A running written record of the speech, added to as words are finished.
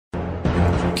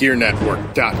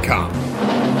GearNetwork.com.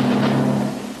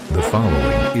 The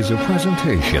following is a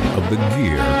presentation of the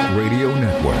Gear Radio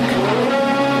Network.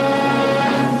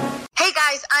 Hey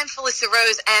guys, I'm Felissa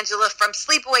Rose Angela from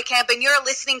Sleepaway Camp, and you're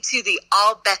listening to the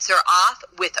All Bets Are Off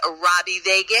with Robby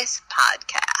Vegas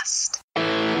podcast.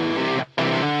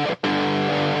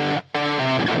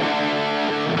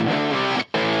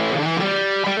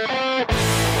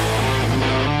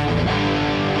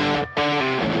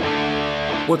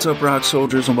 What's up, rock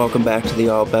soldiers, and welcome back to the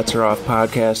All Bets Are Off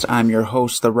podcast. I'm your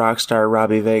host, the Rockstar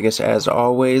Robby Vegas, as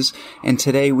always, and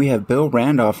today we have Bill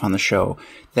Randolph on the show.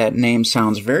 That name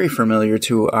sounds very familiar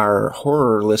to our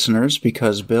horror listeners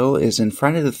because Bill is in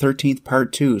Friday the 13th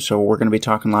Part 2, so we're going to be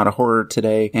talking a lot of horror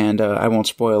today, and I won't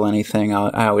spoil anything.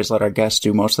 I always let our guests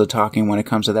do most of the talking when it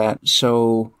comes to that.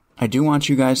 So I do want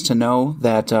you guys to know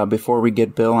that before we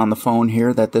get Bill on the phone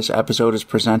here, that this episode is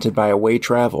presented by Away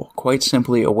Travel. Quite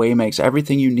simply, Away makes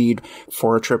everything you need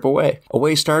for a trip away.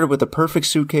 Away started with the perfect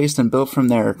suitcase and built from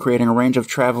there, creating a range of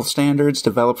travel standards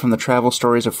developed from the travel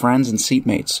stories of friends and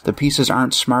seatmates. The pieces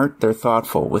aren't smart, they're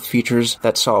thoughtful, with features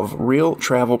that solve real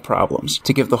travel problems.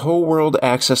 To give the whole world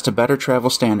access to better travel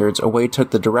standards, Away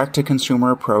took the direct-to-consumer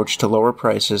approach to lower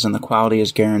prices, and the quality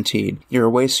is guaranteed. Your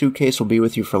Away suitcase will be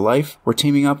with you for life. We're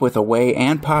teaming up with Away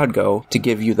and Podgo to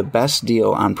give you the best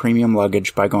deal on premium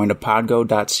luggage by going to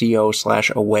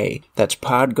podgo.co/away. That's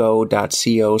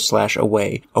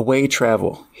podgo.co/away. Away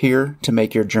Travel, here to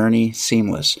make your journey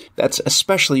seamless. That's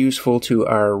especially useful to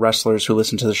our wrestlers who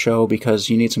listen to the show because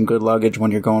you need some good luggage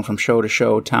when you're going from show to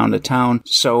show, town to town.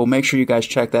 So make sure you guys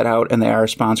check that out, and they are a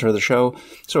sponsor of the show.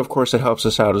 So of course it helps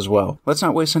us out as well. Let's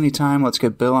not waste any time. Let's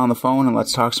get Bill on the phone and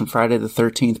let's talk some Friday the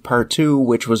 13th Part 2,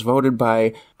 which was voted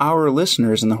by our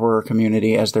listeners in the horror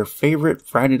community as their favorite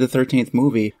Friday the 13th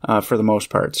movie for the most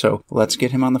part. So let's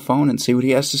get him on the phone and see what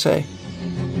he has to say.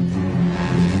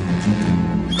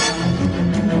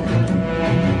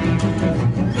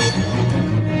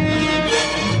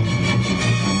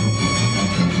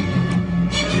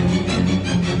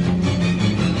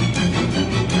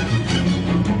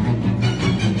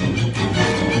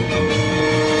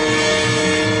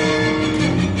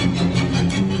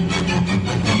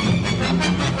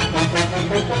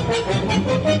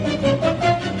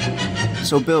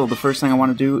 So, Bill, the first thing I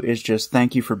want to do is just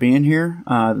thank you for being here.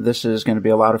 This is going to be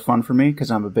a lot of fun for me because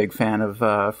I'm a big fan of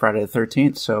Friday the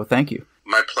 13th, so thank you.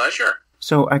 My pleasure.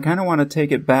 So I kind of want to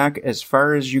take it back as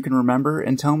far as you can remember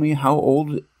and tell me how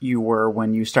old you were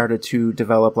when you started to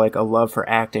develop like a love for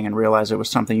acting and realize it was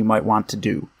something you might want to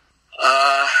do.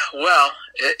 Well,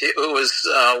 it was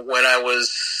when I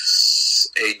was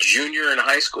a junior in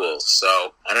high school,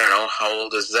 so I don't know, how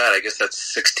old is that? I guess that's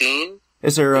 16?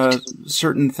 Is there a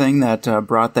certain thing that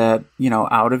brought that,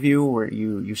 out of you, where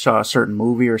you saw a certain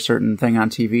movie or certain thing on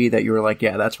TV that you were like,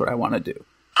 yeah, that's what I want to do?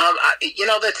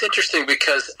 That's interesting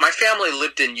because my family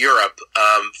lived in Europe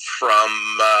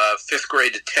from 5th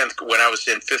grade to 10th, when I was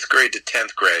in 5th grade to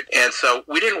 10th grade. And so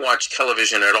we didn't watch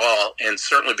television at all, and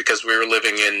certainly because we were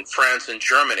living in France and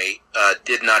Germany,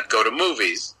 did not go to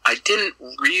movies. I didn't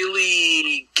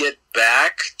really get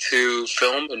back to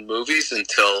film and movies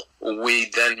until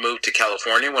we then moved to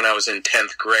California when I was in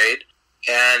 10th grade.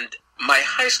 And my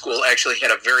high school actually had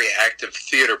a very active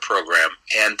theater program,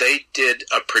 and they did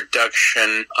a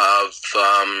production of,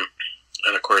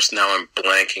 and of course now I'm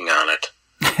blanking on it.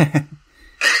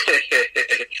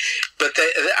 But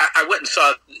I went and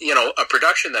saw, a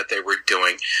production that they were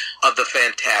doing of The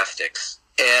Fantastics.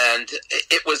 And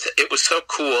it was so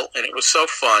cool, and it was so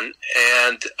fun,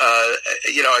 and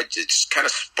it just kind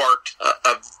of sparked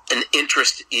an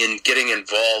interest in getting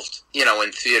involved,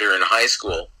 in theater in high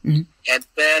school. Mm-hmm. And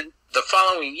then the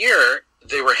following year,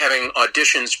 they were having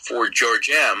auditions for George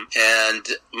M., and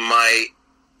my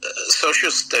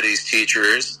social studies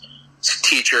teacher,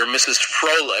 Mrs.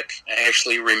 Froelich, I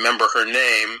actually remember her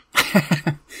name,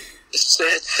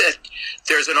 said,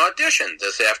 there's an audition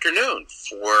this afternoon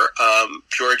for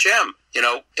George M.,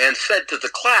 and said to the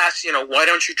class, why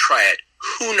don't you try it?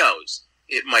 Who knows?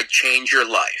 It might change your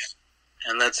life.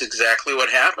 And that's exactly what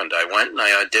happened. I went and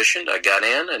I auditioned, I got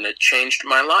in, and it changed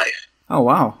my life. Oh,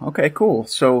 wow. Okay, cool.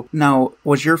 So now,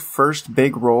 was your first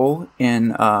big role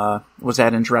was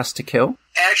that in Dressed to Kill?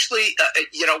 Actually,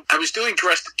 I was doing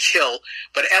Dressed to Kill,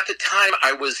 but at the time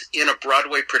I was in a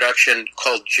Broadway production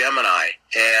called Gemini.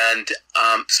 And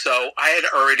so I had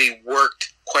already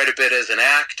worked quite a bit as an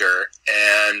actor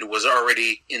and was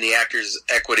already in the Actors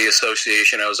Equity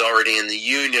Association. I was already in the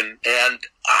union. And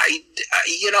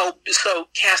so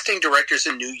casting directors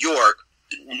in New York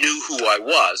knew who I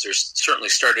was, or certainly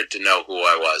started to know who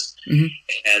I was. Mm-hmm.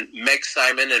 And Meg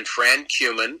Simon and Fran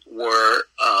Cuman were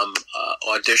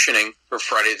auditioning for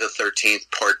Friday the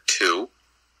 13th Part 2.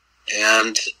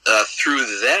 And through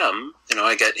them,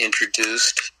 I got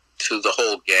introduced to the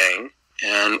whole gang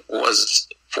and was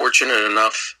fortunate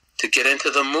enough to get into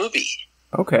the movie.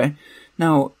 Okay.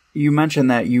 Now, you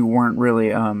mentioned that you weren't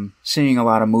really seeing a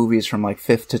lot of movies from like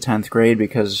 5th to 10th grade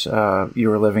because you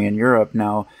were living in Europe.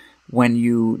 Now, when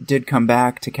you did come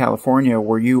back to California,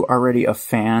 were you already a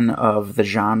fan of the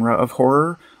genre of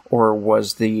horror, or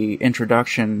was the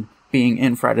introduction being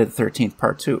in Friday the 13th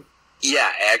Part 2?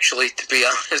 Yeah, actually, to be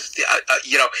honest,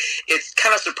 it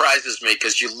kind of surprises me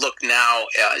because you look now,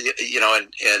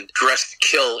 and Dress to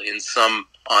Kill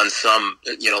on some,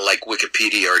 like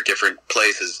Wikipedia or different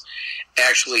places,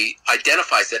 actually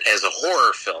identifies it as a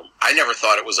horror film. I never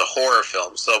thought it was a horror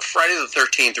film. So Friday the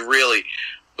 13th really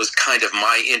was kind of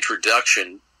my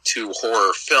introduction to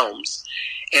horror films.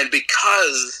 And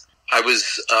because I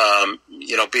was,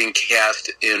 being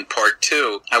cast in Part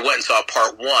 2, I went and saw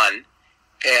Part 1.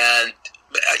 And,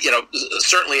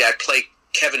 certainly I played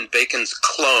Kevin Bacon's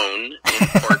clone in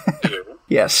Part 2.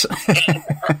 Yes. and,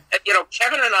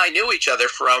 Kevin and I knew each other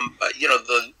from,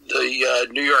 the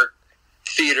New York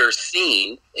theater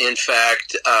scene. In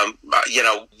fact,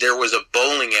 there was a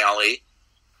bowling alley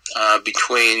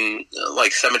between,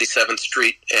 77th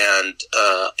Street and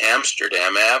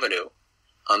Amsterdam Avenue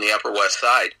on the Upper West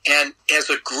Side. And as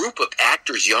a group of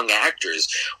actors, young actors,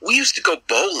 we used to go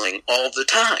bowling all the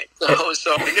time.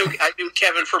 So I knew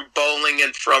Kevin from bowling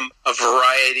and from a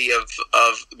variety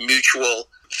of mutual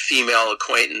female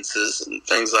acquaintances and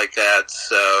things like that.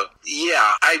 So,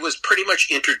 yeah, I was pretty much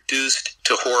introduced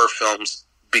to horror films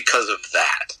because of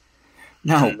that.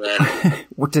 Now,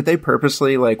 did they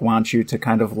purposely want you to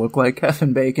kind of look like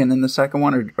Kevin Bacon in the second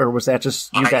one, or was that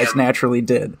just you guys naturally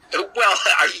did? Well,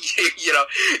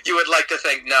 you would like to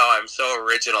think, no, I'm so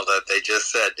original that they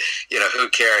just said, who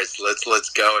cares? Let's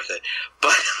go with it.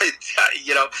 But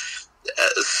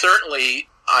certainly,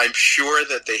 I'm sure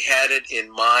that they had it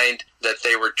in mind that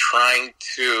they were trying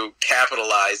to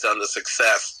capitalize on the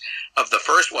success of the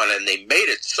first one, and they made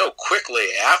it so quickly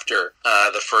after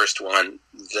the first one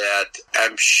that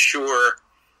I'm sure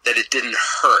that it didn't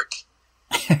hurt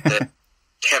that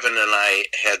Kevin and I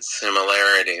had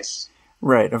similarities.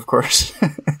 Right, of course.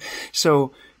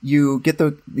 So you get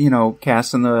the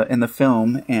cast in the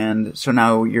film, and so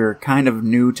now you're kind of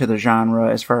new to the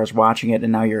genre as far as watching it,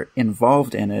 and now you're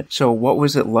involved in it. So what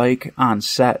was it like on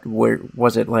set?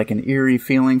 Was it like an eerie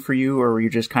feeling for you, or were you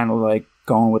just kind of like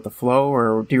going with the flow,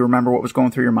 or do you remember what was going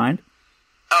through your mind?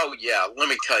 Oh, yeah, let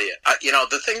me tell you.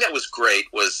 The thing that was great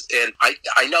was, and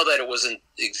I know that it wasn't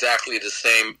exactly the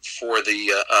same for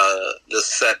the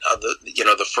set of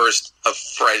the first of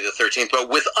Friday the 13th, but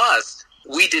with us,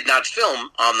 we did not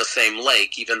film on the same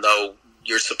lake, even though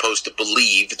you're supposed to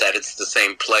believe that it's the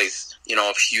same place,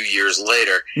 a few years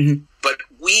later. Mm-hmm. But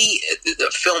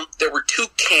there were two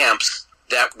camps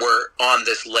that were on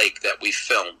this lake that we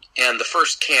filmed. And the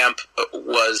first camp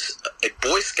was a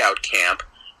Boy Scout camp,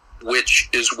 which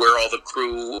is where all the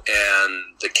crew and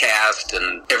the cast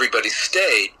and everybody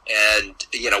stayed and,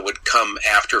 would come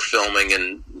after filming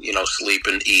and, sleep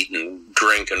and eat and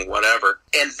drink and whatever.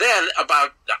 And then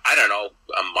about,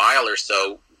 a mile or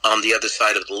so on the other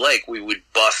side of the lake, we would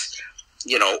bus,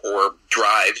 or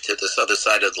drive to this other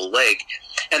side of the lake.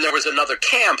 And there was another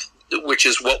camp, which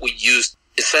is what we used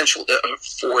essentially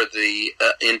for the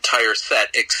entire set,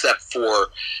 except for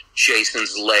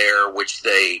Jason's lair, which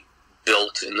they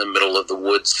built in the middle of the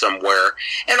woods somewhere.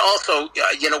 And also,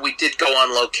 we did go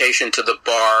on location to the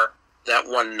bar that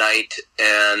one night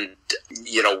and,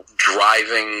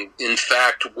 driving, in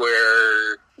fact,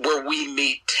 where we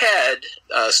meet Ted,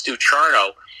 Stu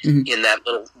Charno, mm-hmm. in that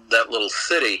little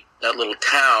city, that little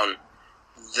town,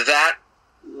 that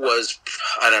was,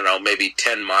 maybe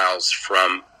 10 miles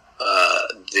from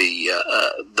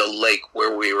the lake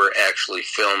where we were actually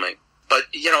filming. But,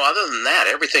 other than that,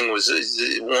 everything was,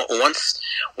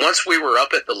 once we were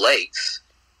up at the lakes,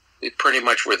 we pretty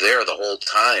much were there the whole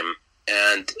time.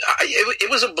 And it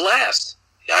was a blast.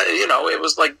 It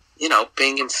was like,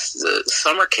 being in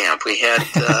summer camp. We had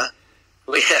a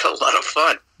lot of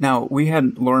fun. Now, we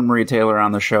had Lauren Marie Taylor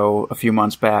on the show a few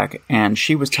months back, and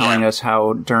she was telling us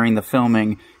how during the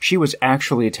filming, she was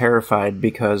actually terrified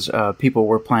because people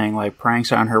were playing like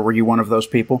pranks on her. Were you one of those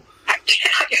people?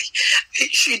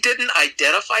 She didn't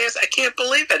identify us. I can't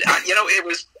believe it. It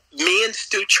was me and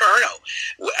Stu Charno.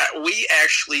 We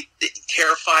actually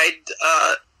terrified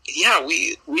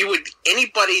we would,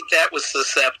 anybody that was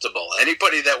susceptible,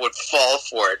 anybody that would fall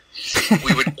for it,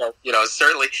 we would,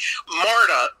 certainly.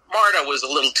 Marta was a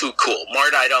little too cool.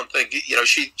 Marta, I don't think,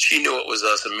 she knew it was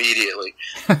us immediately.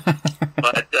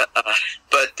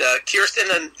 But Kirsten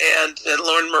and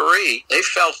Lauren Marie, they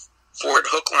fell for it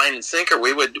hook, line, and sinker.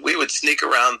 We would sneak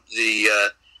around the,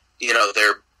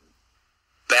 their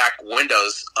back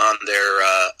windows on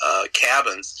their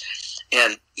cabins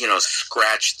and,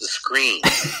 scratch the screen.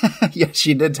 Yes,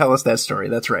 she did tell us that story.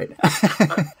 That's right.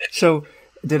 So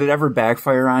did it ever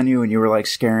backfire on you and you were like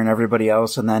scaring everybody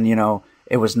else and then,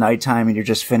 it was nighttime and you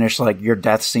just finished like your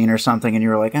death scene or something and you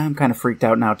were like, I'm kind of freaked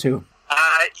out now too?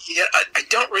 I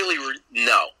don't really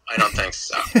know. I don't think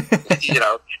so.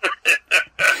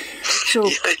 So,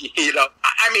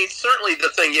 I mean, certainly the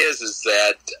thing is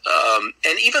that,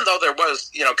 and even though there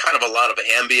was, kind of a lot of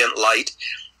ambient light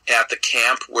at the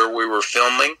camp where we were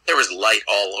filming, there was light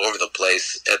all over the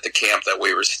place at the camp that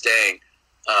we were staying.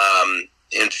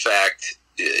 In fact,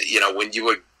 when you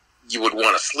would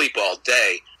want to sleep all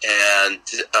day and,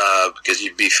 because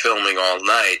you'd be filming all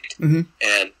night mm-hmm.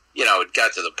 and, it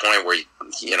got to the point where,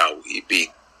 you'd be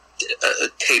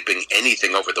taping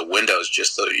anything over the windows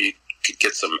just so you could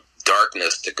get some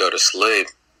darkness to go to sleep.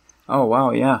 Oh, wow,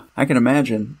 yeah. I can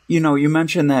imagine. You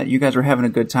mentioned that you guys were having a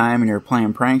good time and you were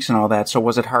playing pranks and all that, so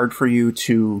was it hard for you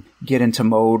to get into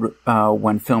mode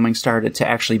when filming started to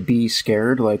actually be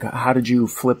scared? Like, how did you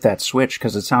flip that switch?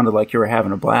 Because it sounded like you were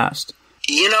having a blast.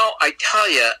 I tell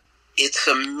you, it's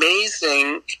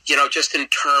amazing, just in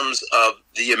terms of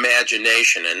the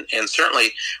imagination. And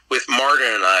certainly with Marta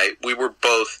and I, we were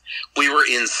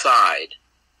inside.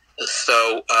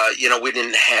 So, we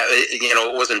didn't have,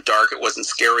 it wasn't dark, it wasn't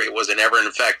scary, it wasn't ever.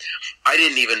 In fact, I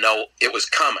didn't even know it was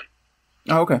coming.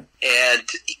 Oh, okay. And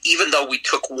even though we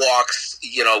took walks,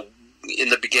 in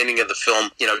the beginning of the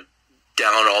film,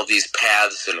 down all these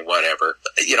paths and whatever,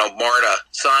 Marta,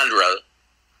 Sandra,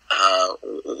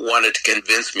 wanted to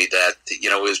convince me that,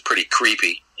 it was pretty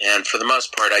creepy. And for the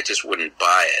most part, I just wouldn't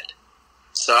buy it.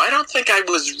 So I don't think that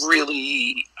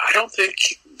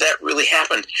really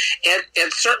happened.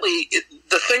 And certainly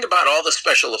the thing about all the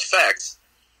special effects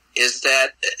is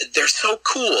that they're so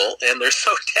cool and they're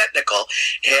so technical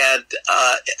and,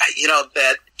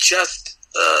 that just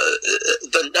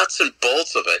the nuts and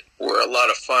bolts of it were a lot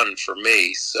of fun for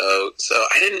me. So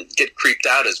I didn't get creeped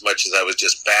out as much as I was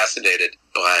just fascinated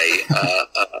by,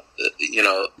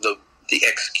 the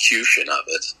execution of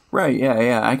it. Right,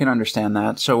 yeah, I can understand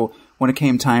that. So when it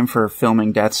came time for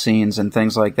filming death scenes and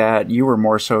things like that, you were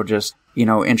more so just,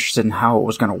 interested in how it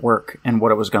was going to work and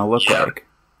what it was going to look like.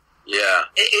 Yeah.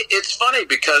 It's funny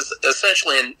because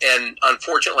essentially, and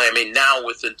unfortunately, I mean, now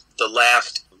with the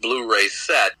last Blu-ray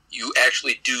set, you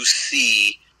actually do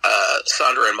see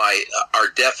Sandra and our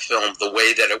death film the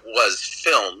way that it was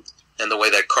filmed and the way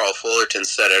that Carl Fullerton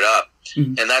set it up.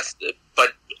 Mm-hmm. And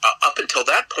but up until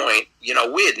that point,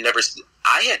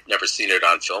 I had never seen it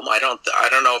on film. I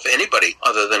don't know if anybody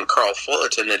other than Carl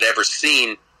Fullerton had ever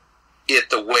seen it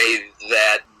the way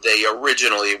that they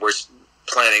originally were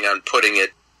planning on putting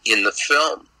it in the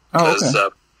film. Because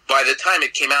by the time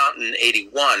it came out in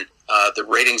 1981, the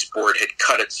ratings board had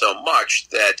cut it so much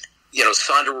that,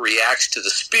 Sandra reacts to the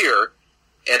spear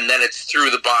and then it's through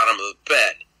the bottom of the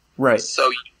bed. Right. So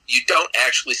you don't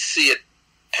actually see it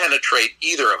penetrate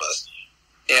either of us.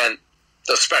 And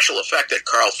the special effect that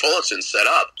Carl Fullerton set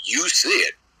up, you see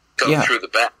it go through the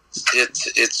back.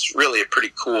 It's really a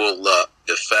pretty cool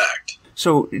effect.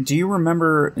 So do you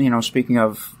remember, speaking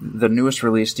of the newest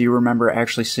release, do you remember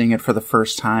actually seeing it for the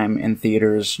first time in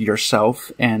theaters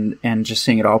yourself and just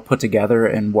seeing it all put together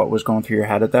and what was going through your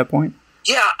head at that point?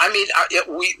 Yeah, I mean,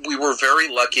 we were very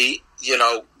lucky.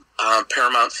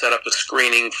 Paramount set up a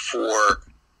screening for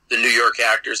the New York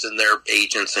actors and their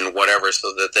agents and whatever,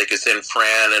 so that they could send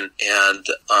Fran and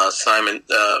Simon,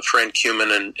 Fran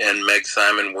Cumin and Meg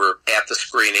Simon were at the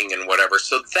screening and whatever.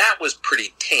 So that was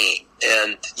pretty tame.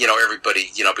 And,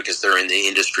 everybody, because they're in the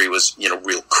industry was,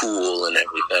 real cool and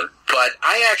everything. But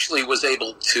I actually was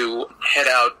able to head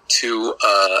out to,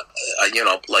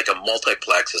 like a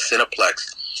multiplex, a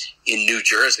Cineplex in New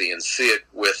Jersey and see it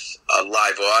with a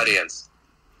live audience.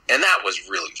 And that was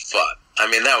really fun. I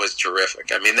mean, that was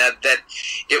terrific. I mean, that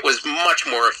it was much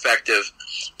more effective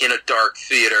in a dark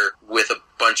theater with a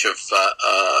bunch of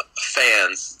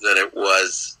fans than it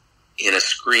was in a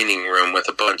screening room with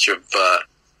a bunch of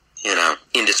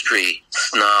industry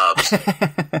snobs.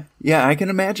 Yeah, I can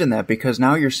imagine that, because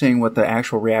now you're seeing what the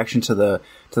actual reaction to the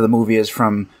movie is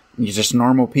from just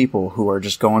normal people who are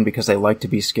just going because they like to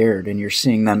be scared, and you're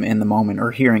seeing them in the moment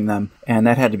or hearing them, and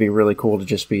that had to be really cool to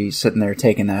just be sitting there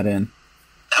taking that in.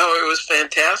 Oh, it was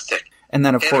fantastic. And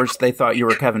then, of course, they thought you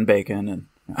were Kevin Bacon. And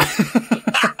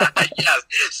yes,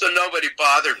 so nobody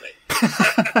bothered me.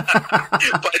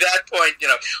 By that point,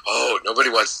 nobody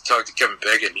wants to talk to Kevin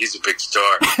Bacon. He's a big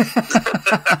star.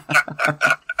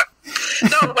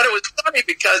 No, but it was funny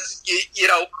because,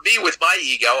 me with my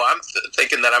ego, I'm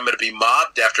thinking that I'm going to be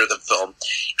mobbed after the film.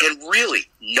 And really,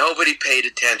 nobody paid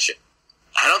attention.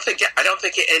 I don't think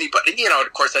anybody,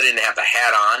 of course I didn't have the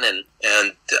hat on and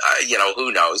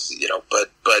who knows,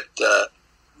 but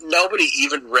nobody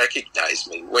even recognized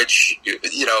me, which,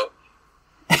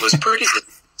 was pretty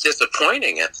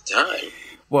disappointing at the time.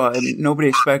 Well, nobody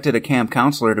expected a camp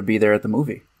counselor to be there at the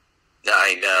movie.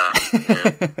 I know.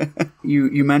 Yeah.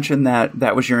 You mentioned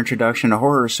that was your introduction to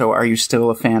horror, so are you still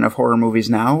a fan of horror movies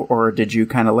now, or did you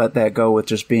kind of let that go with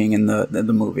just being in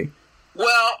the movie?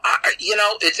 Well,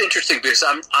 it's interesting because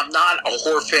I'm not a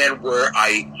horror fan where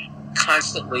I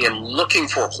constantly am looking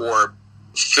for horror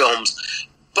films,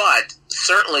 but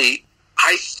certainly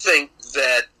I think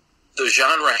that the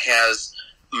genre has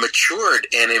matured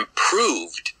and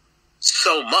improved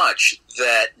so much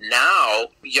that now,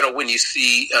 when you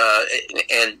see,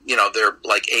 they're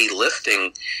like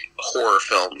A-listing horror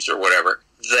films or whatever,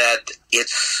 that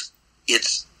it's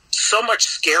so much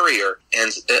scarier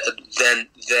and than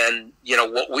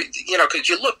what we, because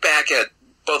you look back at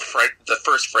both the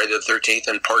first Friday the 13th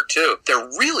and Part 2, they're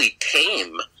really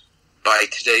tame by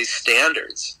today's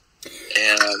standards.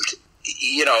 And,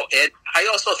 and I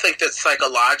also think that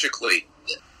psychologically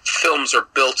films are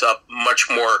built up much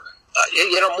more,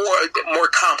 more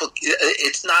complicated.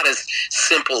 It's not as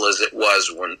simple as it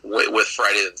was with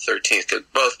Friday the 13th, because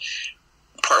both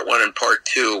Part 1 and Part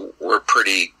 2 were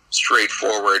pretty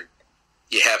straightforward.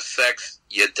 You have sex,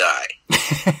 you die.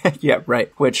 Yeah,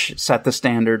 right. Which set the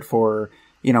standard for,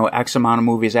 X amount of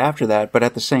movies after that. But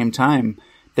at the same time,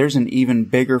 there's an even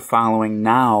bigger following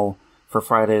now for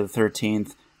Friday the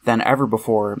 13th than ever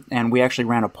before. And we actually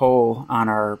ran a poll on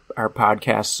our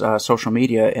podcast's social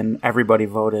media, and everybody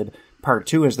voted Part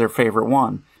 2 as their favorite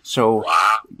one. So,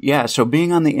 wow. Yeah, so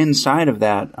being on the inside of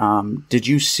that, did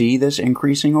you see this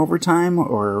increasing over time?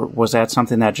 Or was that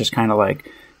something that just kind of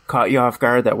like caught you off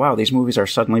guard that, wow, these movies are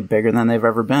suddenly bigger than they've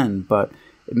ever been, but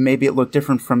maybe it looked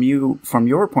different from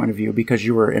your point of view because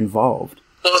you were involved?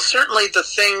 Well, certainly the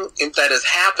thing that has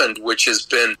happened, which has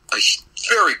been a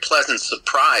very pleasant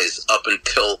surprise up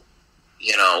until,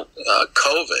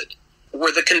 COVID,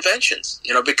 were the conventions,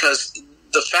 because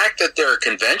the fact that there are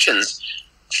conventions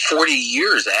 40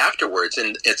 years afterwards,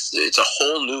 and it's a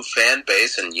whole new fan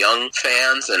base and young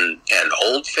fans and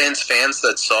old fans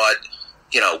that saw it,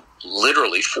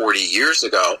 literally 40 years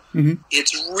ago. Mm-hmm.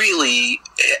 It's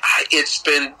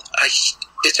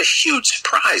a huge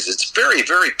surprise. It's very,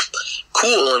 very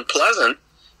cool and pleasant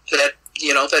that,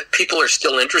 that people are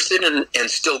still interested and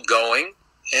still going.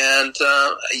 And,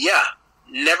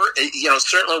 never,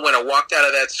 certainly when I walked out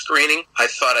of that screening, I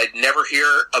thought I'd never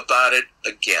hear about it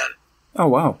again. Oh,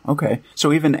 wow. Okay.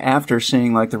 So even after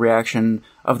seeing like the reaction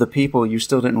of the people, you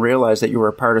still didn't realize that you were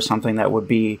a part of something that would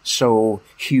be so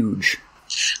huge.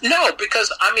 No, because,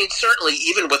 certainly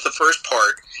even with the first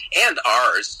part and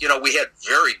ours, we had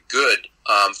very good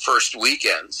first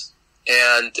weekends.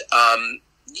 And,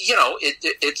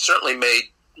 it certainly made,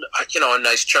 a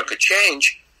nice chunk of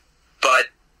change. But,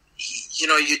 you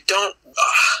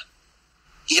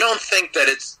don't think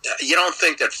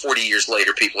that 40 years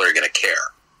later people are going to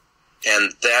care.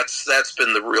 And that's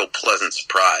been the real pleasant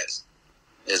surprise,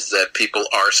 is that people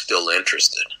are still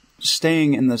interested.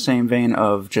 Staying in the same vein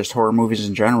of just horror movies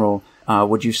in general,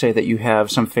 would you say that you have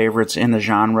some favorites in the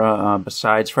genre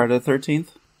besides Friday the 13th?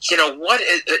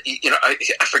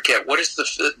 I forget. What is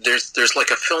there's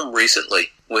like a film recently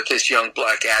with this young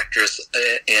black actress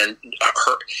and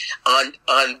her on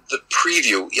the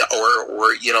preview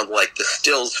or like the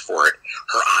stills for it,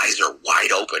 her eyes are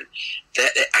wide open.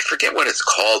 I forget what it's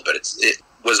called, but it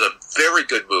was a very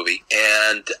good movie,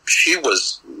 and she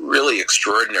was really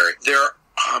extraordinary.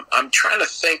 I'm trying to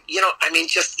think,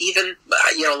 just even,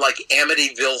 like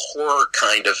Amityville horror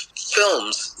kind of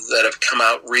films that have come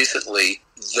out recently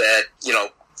that,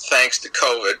 thanks to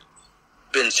COVID,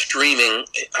 been streaming,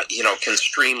 can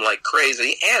stream like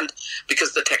crazy. And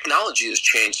because the technology has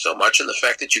changed so much, and the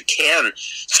fact that you can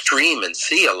stream and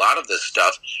see a lot of this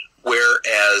stuff,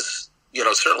 whereas,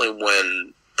 certainly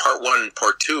when Part 1 and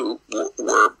Part 2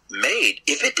 were made,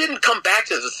 if it didn't come back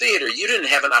to the theater, you didn't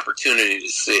have an opportunity to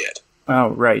see it. Oh,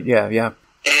 right. Yeah.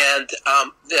 And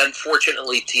then,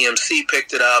 fortunately, TMC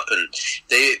picked it up, and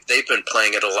they've been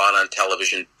playing it a lot on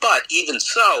television. But even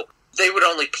so, they would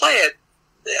only play it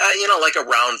like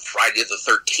around Friday the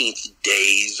 13th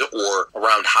days or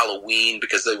around Halloween,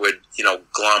 because they would,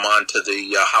 glom onto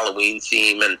the Halloween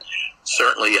theme. And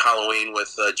certainly Halloween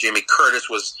with Jamie Curtis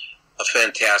was a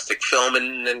fantastic film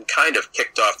and kind of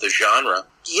kicked off the genre.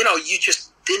 You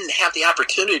just didn't have the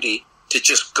opportunity to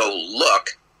just go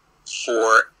look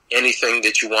for anything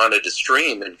that you wanted to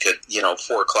stream and could,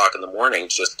 4 o'clock in the morning,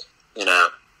 just,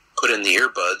 put in the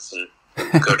earbuds and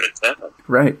go to town.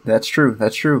 Right, that's true.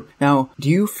 Now, do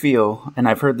you feel, and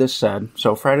I've heard this said,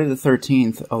 so Friday the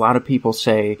 13th, a lot of people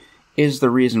say, is the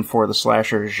reason for the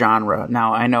slasher genre.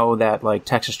 Now, I know that, like,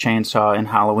 Texas Chainsaw and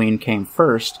Halloween came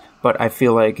first, but I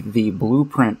feel like the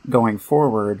blueprint going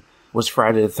forward was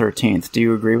Friday the 13th. Do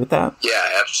you agree with that? Yeah,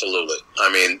 absolutely.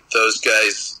 I mean, those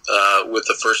guys, with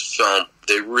the first film,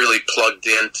 they really plugged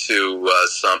into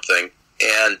something.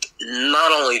 And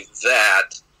not only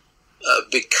that,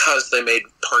 because they made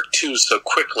part 2 so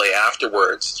quickly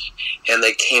afterwards, and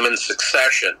they came in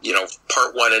succession,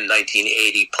 part 1 in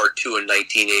 1980, part 2 in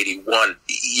 1981,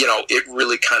 it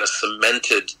really kind of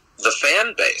cemented the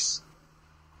fan base.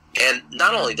 And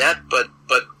not only that, but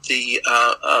the,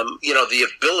 the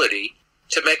ability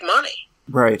to make money.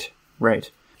 Right.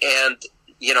 And,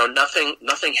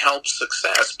 nothing helps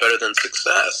success better than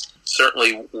success.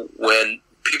 Certainly when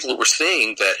people were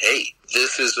seeing that, hey,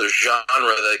 this is a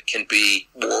genre that can be,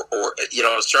 or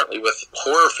certainly with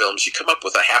horror films, you come up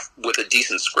with a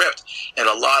decent script and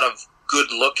a lot of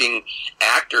good-looking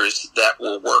actors that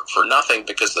will work for nothing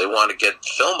because they want to get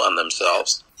film on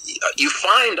themselves. You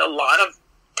find a lot of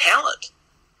talent,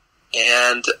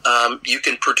 and you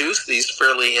can produce these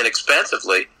fairly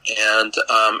inexpensively, and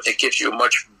it gives you a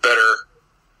much better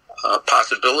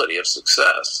possibility of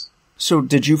success. So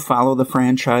did you follow the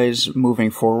franchise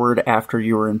moving forward after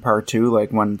you were in part 2,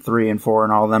 like when 3 and 4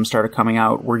 and all of them started coming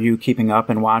out? Were you keeping up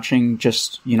and watching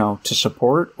just, to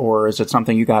support, or is it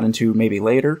something you got into maybe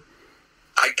later?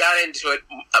 I got into it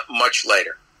much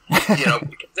later.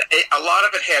 A lot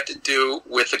of it had to do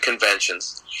with the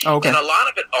conventions. Okay. And a lot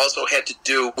of it also had to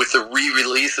do with the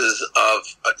re-releases of,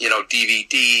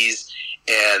 DVDs.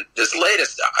 And this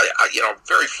latest,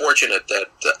 very fortunate that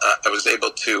I was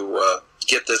able to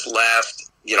get this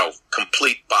last,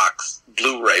 complete box,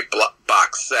 Blu-ray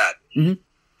box set. Mm-hmm.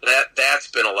 That's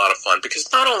been a lot of fun, because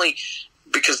not only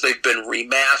because they've been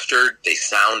remastered, they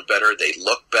sound better, they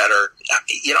look better,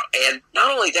 and not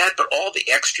only that, but all the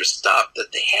extra stuff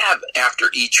that they have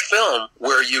after each film,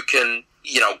 where you can,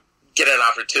 get an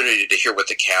opportunity to hear what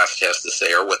the cast has to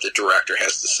say, or what the director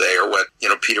has to say, or what,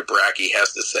 Peter Bracke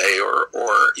has to say, or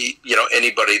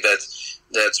anybody that's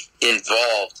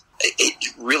involved. It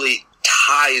really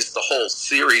ties the whole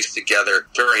series together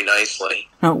very nicely.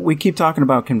 Now, we keep talking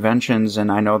about conventions,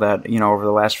 and I know that, over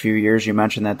the last few years you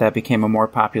mentioned that became a more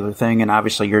popular thing, and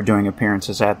obviously you're doing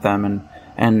appearances at them,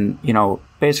 and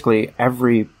basically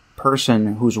every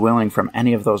person who's willing from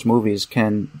any of those movies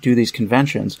can do these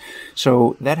conventions.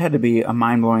 So that had to be a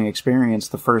mind-blowing experience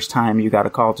the first time you got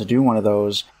a call to do one of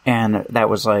those, and that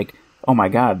was like, oh my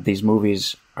God, these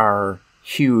movies are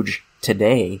huge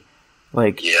today.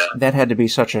 Like, yeah. That had to be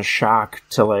such a shock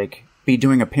to, be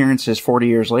doing appearances 40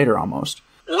 years later almost.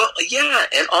 Well, yeah,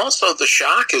 and also the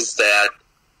shock is that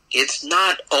it's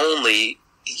not only,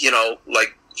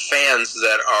 fans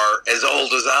that are as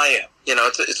old as I am.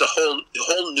 It's a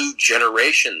whole new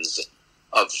generations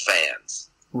of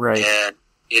fans. Right. And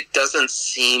it doesn't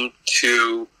seem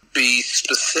to be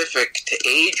specific to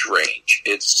age range.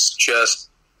 It's just,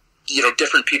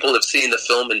 different people have seen the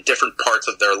film in different parts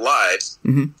of their lives,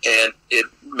 mm-hmm. and it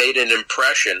made an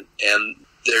impression, and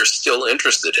they're still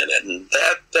interested in it. And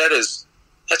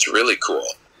that's really cool.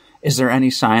 Is there any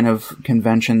sign of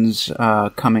conventions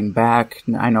coming back?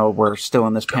 I know we're still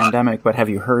in this pandemic, but have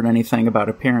you heard anything about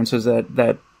appearances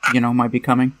that might be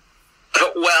coming?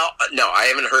 Well, no, I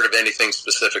haven't heard of anything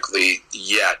specifically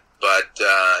yet. But,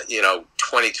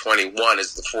 2021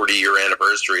 is the 40-year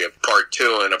anniversary of Part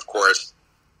 2, and of course,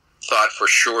 thought for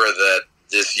sure that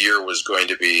this year was going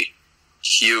to be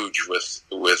huge with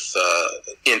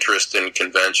interest in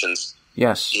conventions.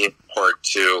 Yes. In Part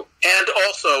 2. And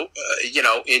also,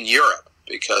 in Europe,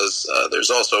 because there's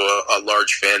also a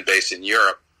large fan base in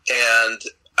Europe. And,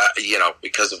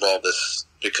 because of all this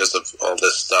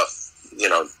stuff,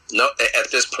 at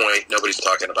this point, nobody's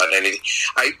talking about anything.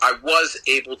 I was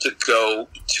able to go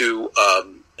to,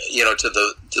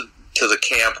 to the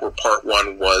camp where Part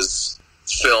 1 was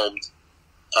filmed.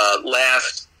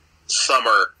 Last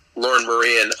summer, Lauren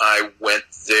Marie and I went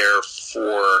there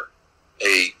for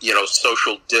a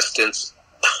social distance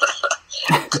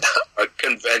a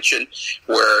convention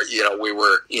where we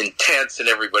were in tents and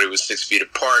everybody was 6 feet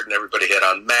apart and everybody had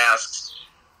on masks.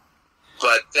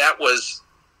 But that was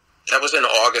in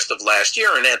August of last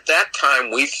year, and at that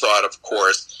time we thought, of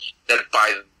course, that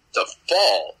by the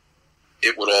fall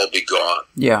it would all be gone.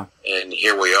 Yeah. And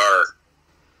here we are,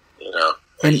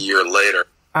 a year later.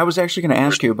 I was actually going to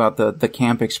ask you about the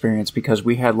camp experience, because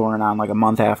we had Lauren on like a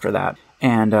month after that,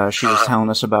 and she was telling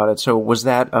us about it. So was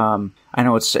that, I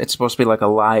know it's supposed to be like a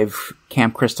live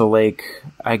Camp Crystal Lake.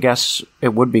 I guess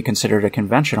it would be considered a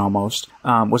convention almost.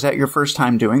 Was that your first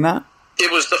time doing that?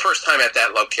 It was the first time at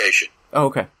that location. Oh,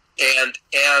 okay. And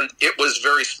it was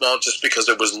very small just because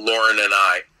it was Lauren and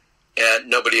I, and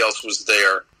nobody else was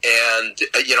there. And,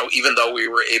 even though we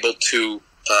were able to,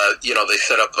 they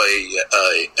set up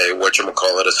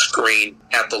a screen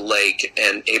at the lake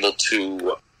and able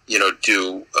to,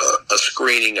 do a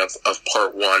screening of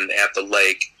part one at the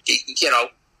lake.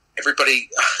 Everybody,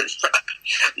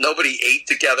 nobody ate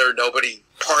together, nobody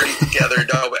partied together,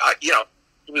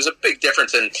 it was a big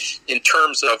difference in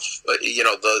terms of,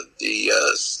 the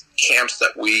camps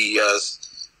that we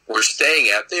were staying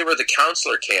at. They were the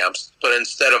counselor camps, but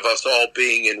instead of us all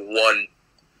being in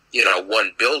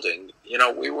one building,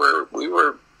 we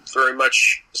were very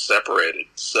much separated.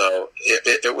 So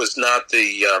it was not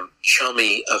the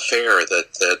chummy affair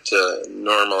that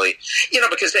normally,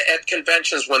 because at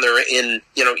conventions, when they're in,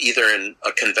 either in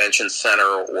a convention center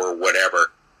or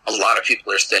whatever, a lot of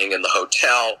people are staying in the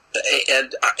hotel,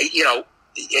 and you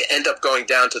end up going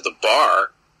down to the bar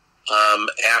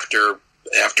after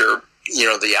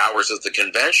the hours of the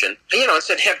convention, and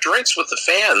said have drinks with the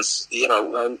fans,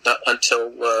 until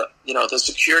the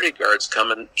security guards come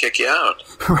and kick you out.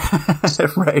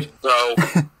 Right. So,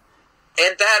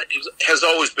 and that has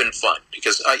always been fun,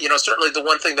 because certainly the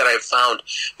one thing that I've found,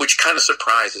 which kind of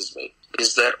surprises me,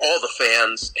 is that all the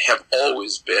fans have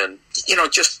always been,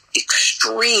 just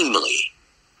extremely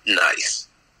nice.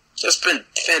 Just been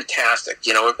fantastic.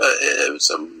 It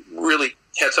was really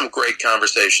had some great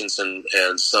conversations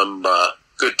and some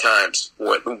good times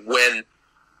when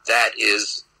that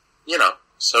is,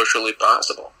 socially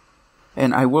possible.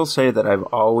 And I will say that I've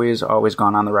always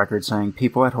gone on the record saying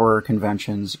people at horror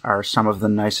conventions are some of the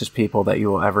nicest people that you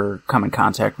will ever come in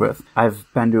contact with. I've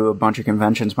been to a bunch of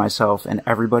conventions myself, and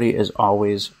everybody is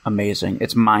always amazing.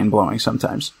 It's mind-blowing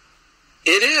sometimes.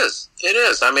 It is.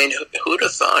 I mean, who'd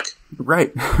have thought?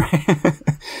 Right.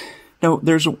 Now,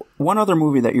 there's one other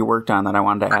movie that you worked on that I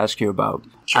wanted to ask you about.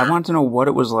 Sure. I want to know what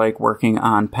it was like working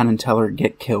on Penn and Teller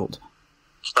Get Killed.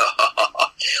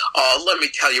 Oh, let me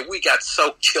tell you, we got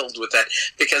so killed with that,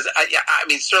 because I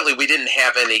mean, certainly we didn't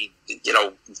have any,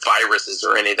 viruses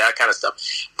or any of that kind of stuff,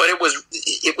 but it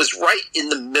was right in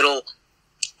the middle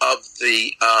of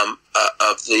the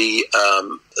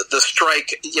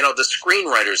strike, the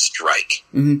screenwriters strike.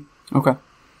 Mm-hmm. Okay.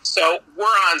 So we're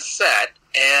on set,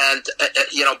 and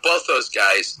both those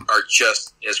guys are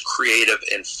just as creative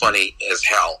and funny as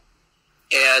hell.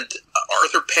 And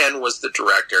Arthur Penn was the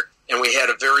director, and we had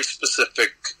a very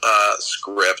specific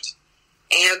script,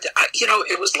 and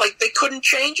it was like they couldn't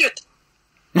change it.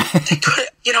 They couldn't,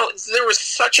 there was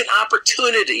such an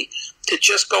opportunity to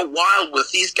just go wild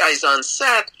with these guys on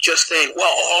set, just saying,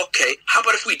 well, okay, how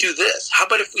about if we do this? How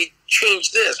about if we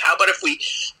change this? How about if we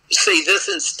say this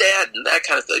instead? And that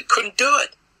kind of thing. Couldn't do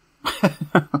it.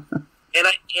 And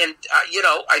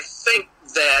I think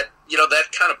that,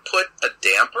 that kind of put a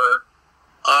damper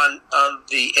on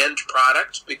the end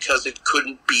product, because it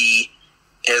couldn't be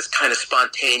as kind of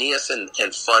spontaneous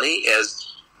and funny as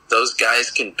those guys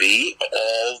can be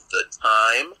all the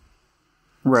time.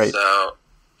 Right. So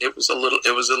it was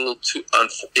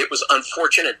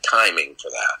unfortunate timing for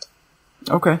that.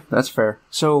 Okay, that's fair.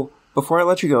 So before I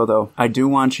let you go, though, I do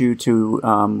want you to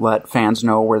let fans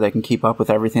know where they can keep up with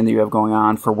everything that you have going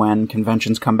on for when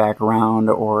conventions come back around,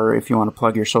 or if you want to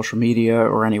plug your social media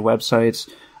or any websites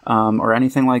or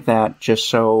anything like that, just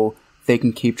so they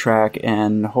can keep track,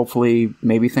 and hopefully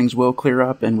maybe things will clear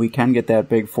up and we can get that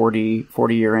big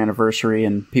 40-year anniversary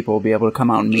and people will be able to come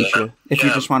out and meet you. If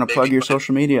you just want to plug your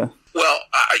social media. Well,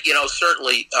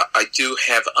 certainly I do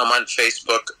have, I'm on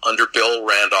Facebook under Bill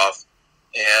Randolph.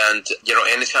 And,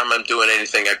 anytime I'm doing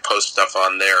anything, I post stuff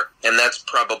on there. And that's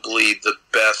probably the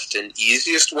best and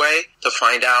easiest way to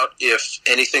find out if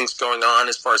anything's going on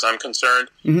as far as I'm concerned.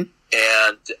 Mm-hmm.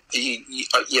 And,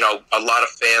 a lot of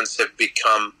fans have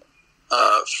become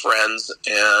friends.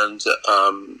 And,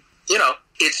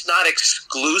 it's not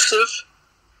exclusive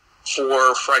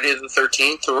for Friday the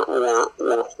 13th or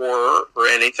horror or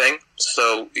anything.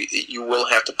 So you will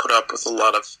have to put up with a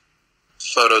lot of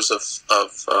photos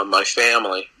of my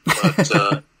family,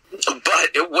 but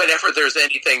whenever there's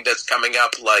anything that's coming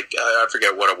up, like I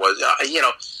forget what it was,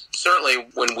 certainly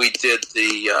when we did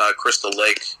the Crystal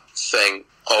Lake thing,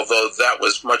 although that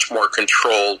was much more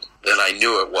controlled than I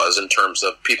knew it was in terms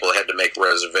of people had to make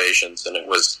reservations, and it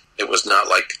was not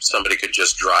like somebody could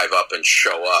just drive up and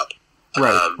show up.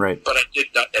 Right. But I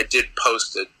did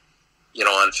post it,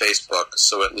 on Facebook,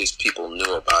 so at least people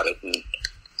knew about it and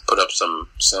put up some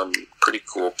pretty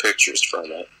cool pictures from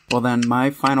it. Well, then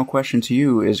my final question to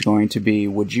you is going to be,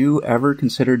 would you ever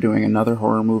consider doing another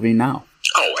horror movie now?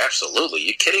 Oh, absolutely.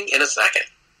 You kidding? In a second.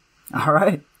 All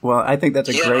right. Well, I think that's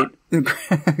a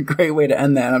great way to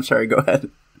end that. I'm sorry. Go ahead.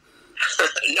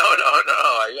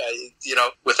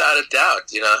 No. Without a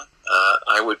doubt,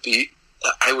 I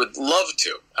would love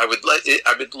to. I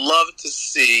would love to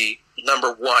see,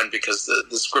 number one, because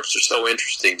the scripts are so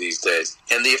interesting these days,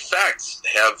 and the effects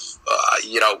have,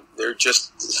 they're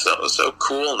just so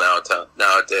cool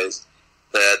nowadays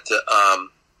that,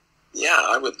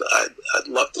 I'd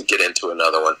love to get into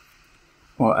another one.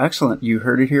 Well, excellent. You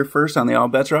heard it here first on the All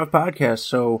Bets Are Off podcast.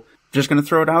 So just going to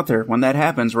throw it out there. When that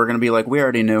happens, we're going to be like, we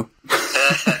already knew. As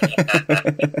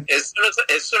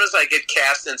soon as I get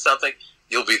cast in something,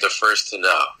 you'll be the first to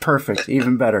know. Perfect.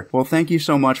 Even better. Well, thank you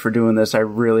so much for doing this. I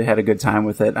really had a good time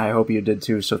with it. I hope you did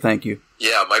too. So thank you.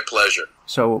 Yeah, my pleasure.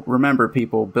 So remember,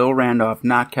 people, Bill Randolph,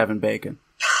 not Kevin Bacon.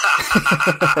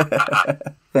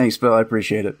 Thanks, Bill. I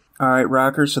appreciate it. All right,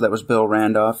 rockers. So that was Bill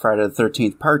Randolph, Friday the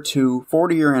 13th, Part 2,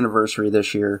 40-year anniversary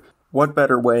this year. What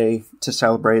better way to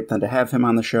celebrate than to have him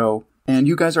on the show? And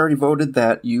you guys already voted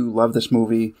that you love this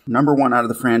movie. #1 out of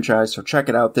the franchise, so check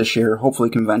it out this year. Hopefully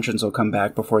conventions will come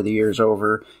back before the year's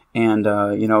over. And,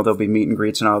 there'll be meet and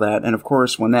greets and all that. And, of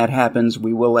course, when that happens,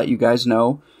 we will let you guys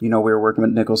know. We were working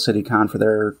with Nickel City Con for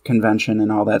their convention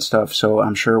and all that stuff. So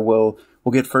I'm sure we'll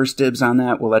get first dibs on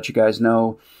that. We'll let you guys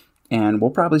know. And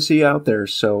we'll probably see you out there.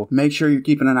 So make sure you're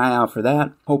keeping an eye out for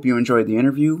that. Hope you enjoyed the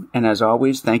interview. And as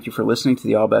always, thank you for listening to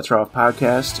the All Bets Are Off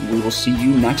podcast. We will see you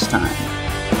next time.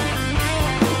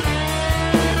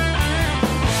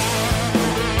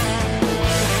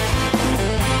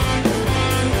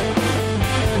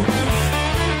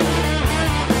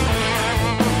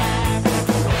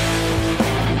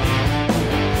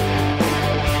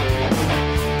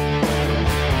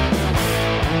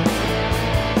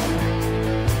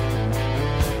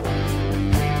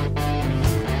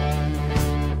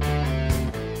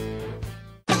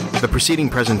 The preceding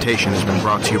presentation has been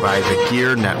brought to you by the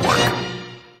Gear Network.